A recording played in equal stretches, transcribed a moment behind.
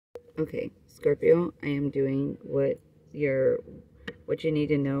Okay, Scorpio, I am doing what you need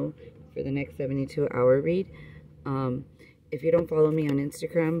to know for the next 72-hour read. If you don't follow me on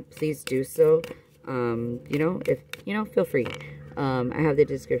Instagram, please do so. Feel free. I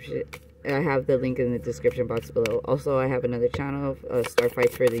have the link in the description box below. Also, I have another channel, Starr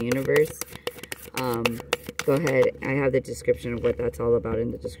FightsFortheUniverse. Go ahead. I have the description of what that's all about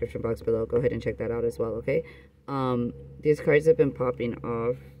in the description box below. Go ahead and check that out as well, okay? These cards have been popping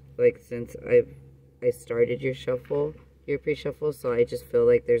off like since I started your pre-shuffle, so I just feel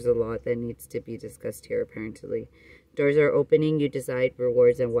like there's a lot that needs to be discussed here apparently. Doors are opening, you decide,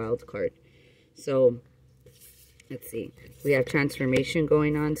 rewards, and wild card. So let's see. We have transformation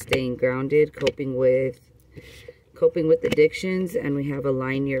going on, staying grounded, coping with addictions, and we have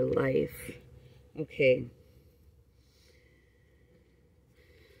align your life. Okay.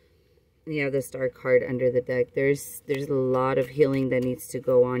 You have the Star card under the deck. There's a lot of healing that needs to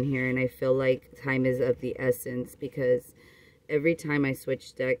go on here, and I feel like time is of the essence, because every time I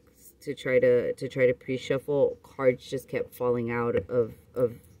switch decks to try to pre-shuffle, cards just kept falling out of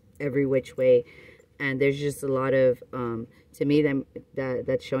every which way, and there's just a lot of to me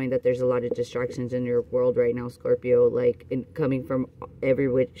that's showing that there's a lot of distractions in your world right now, Scorpio, like coming from every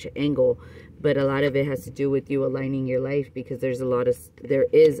which angle. But a lot of it has to do with you aligning your life, because there is a lot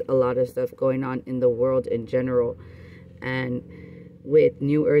of stuff going on in the world in general. And with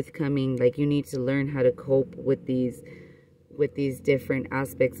New Earth coming, like, you need to learn how to cope with these different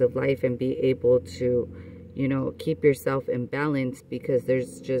aspects of life and be able to, keep yourself in balance, because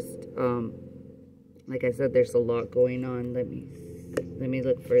there's just like I said, there's a lot going on. Let me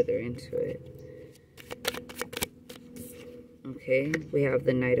look further into it. Okay, we have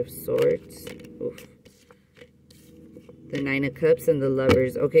the Knight of Swords. Oof. The Nine of Cups and the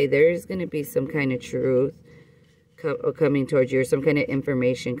Lovers. Okay, there's going to be some kind of truth coming towards you, or some kind of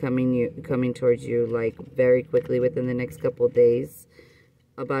information coming towards you, like, very quickly within the next couple of days,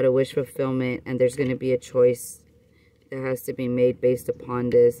 about a wish fulfillment. And there's going to be a choice that has to be made based upon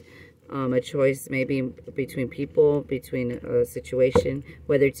this. A choice maybe between people, between a situation,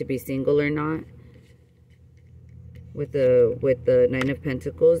 whether to be single or not. With the Nine of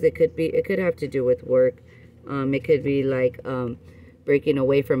Pentacles, it could have to do with work. It could be like breaking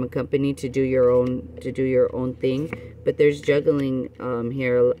away from a company to do your own thing. But there's juggling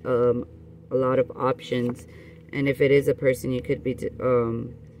here, a lot of options. And if it is a person, you could be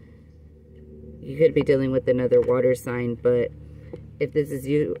dealing with another water sign. But if this is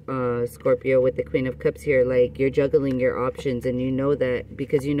you, Scorpio, with the Queen of Cups here, like, you're juggling your options, and you know that,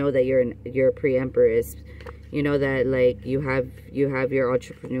 because you know that you're a pre-empress. You know that, like, you have your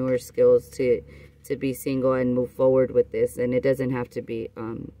entrepreneur skills to be single and move forward with this, and it doesn't have to be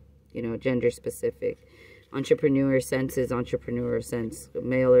gender specific. Entrepreneur sense is entrepreneur sense,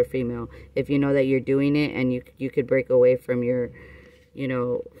 male or female. If you know that you're doing it, and you could break away from your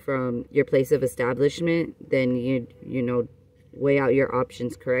place of establishment, then you weigh out your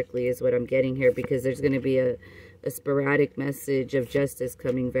options correctly, is what I'm getting here, because there's going to be a sporadic message of justice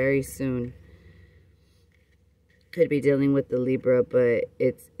coming very soon. Could be dealing with the Libra, but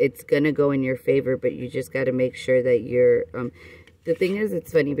it's gonna go in your favor. But you just got to make sure that you're the thing is,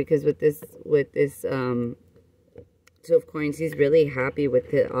 it's funny, because with this Two of Coins, he's really happy with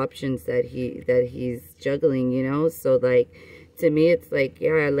the options that he's juggling, so, like, to me, it's like,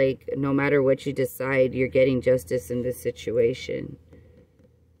 yeah, like, no matter what you decide, you're getting justice in this situation.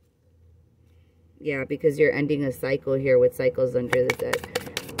 Yeah, because you're ending a cycle here with cycles under the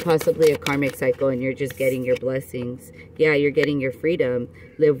deck. Possibly a karmic cycle, and you're just getting your blessings. Yeah, you're getting your freedom.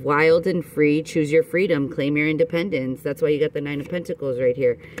 Live wild and free. Choose your freedom. Claim your independence. That's why you got the Nine of Pentacles right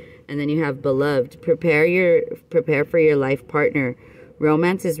here. And then you have Beloved. Prepare for your life partner.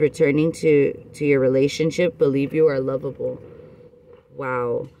 Romance is returning to your relationship. Believe you are lovable.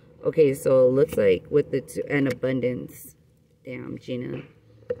 Wow. Okay, so it looks like with the and abundance. Damn, Gina.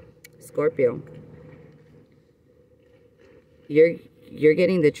 Scorpio. You're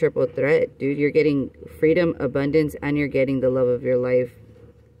getting the triple threat, dude. You're getting freedom, abundance, and you're getting the love of your life.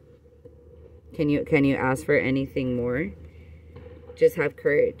 Can you ask for anything more? Just have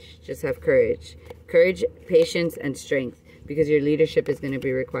courage. Just have courage. Courage, patience, and strength, because your leadership is going to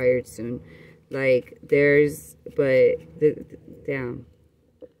be required soon. Like, damn.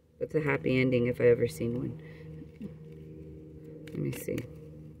 That's a happy ending if I ever seen one. Let me see.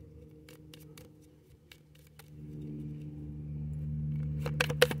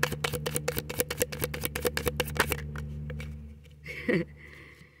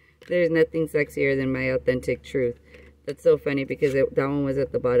 There's nothing sexier than my authentic truth. That's so funny, because that one was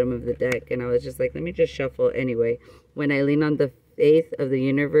at the bottom of the deck, and I was just like, let me just shuffle anyway. When I lean on the faith of the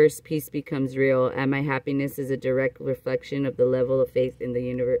universe, peace becomes real, and my happiness is a direct reflection of the level of faith in the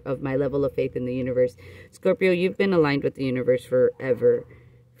universe, of my level of faith in the universe. Scorpio, you've been aligned with the universe forever.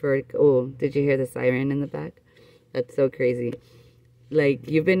 Oh, did you hear the siren in the back? That's so crazy. Like,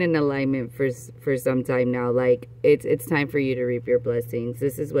 you've been in alignment for some time now. Like, it's time for you to reap your blessings.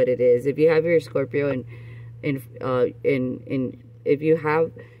 This is what it is. If you have your Scorpio if you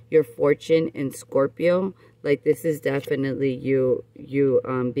have your fortune in Scorpio, like, this is definitely you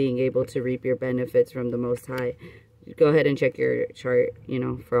being able to reap your benefits from the Most High. Go ahead and check your chart, you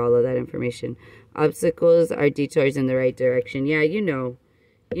know, for all of that information. Obstacles are detours in the right direction. Yeah, you know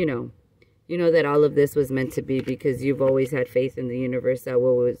that all of this was meant to be, because you've always had faith in the universe that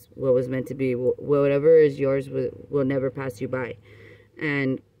what was meant to be, whatever is yours will never pass you by.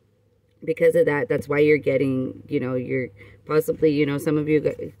 And because of that, that's why you're getting, you know, you're possibly, you know, some of you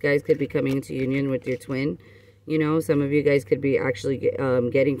guys could be coming into union with your twin. You know, some of you guys could be actually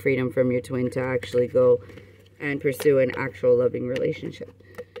getting freedom from your twin to actually go and pursue an actual loving relationship.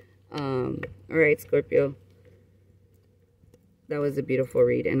 All right, Scorpio. That was a beautiful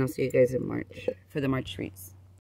read, and I'll see you guys in March for the March reads.